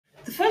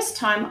first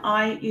time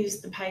I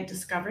used the paid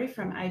discovery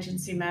from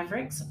agency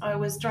Mavericks, I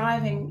was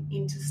driving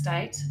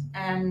interstate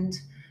and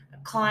a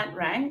client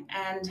rang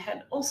and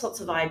had all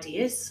sorts of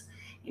ideas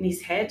in his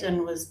head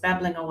and was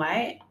babbling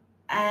away.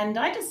 And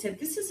I just said,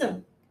 this is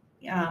a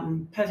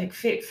perfect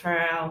fit for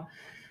our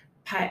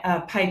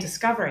paid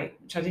discovery,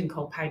 which I didn't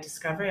call paid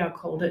discovery, I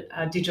called it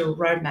a digital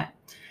roadmap.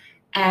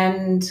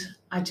 And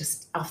I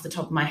just, off the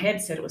top of my head,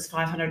 said it was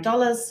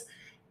 $500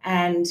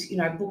 and,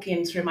 book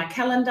in through my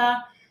calendar,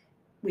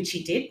 which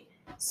he did.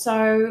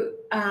 So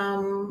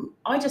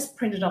I just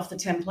printed off the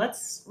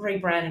templates,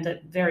 rebranded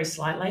it very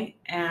slightly,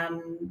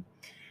 and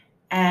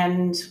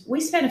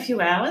we spent a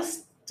few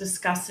hours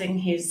discussing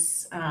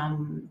his,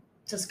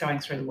 just going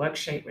through the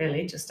worksheet,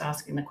 really, just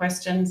asking the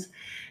questions.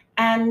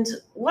 And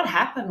what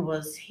happened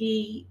was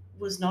he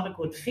was not a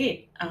good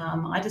fit.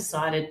 I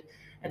decided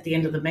at the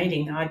end of the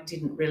meeting I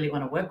didn't really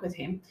want to work with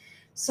him.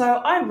 So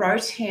I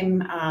wrote him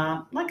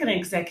like an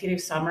executive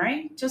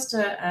summary, just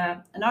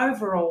an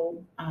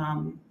overall,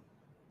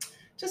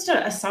 just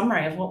a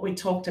summary of what we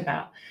talked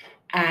about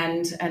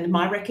and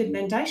my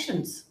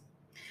recommendations.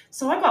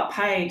 So I got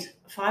paid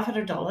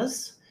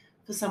 $500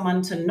 for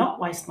someone to not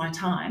waste my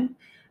time,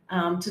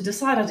 to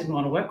decide I didn't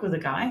want to work with a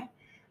guy.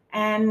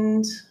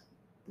 And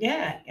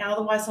yeah,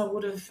 otherwise I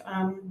would have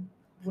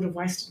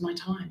wasted my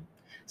time.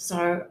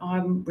 So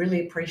I'm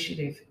really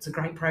appreciative. It's a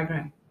great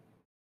program.